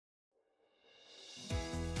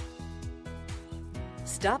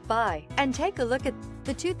Stop by and take a look at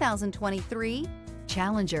the 2023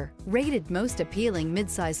 Challenger. Rated most appealing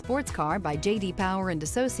midsize sports car by J.D. Power and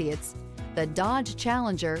Associates, the Dodge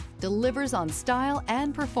Challenger delivers on style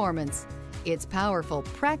and performance. It's powerful,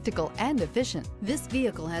 practical, and efficient. This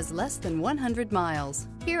vehicle has less than 100 miles.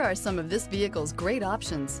 Here are some of this vehicle's great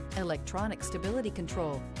options: electronic stability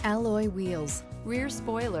control, alloy wheels, rear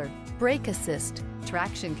spoiler, brake assist,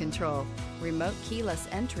 traction control, remote keyless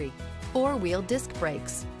entry, four-wheel disc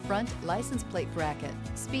brakes, front license plate bracket,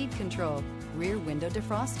 speed control, rear window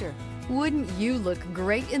defroster. Wouldn't you look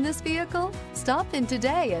great in this vehicle? Stop in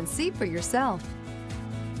today and see for yourself.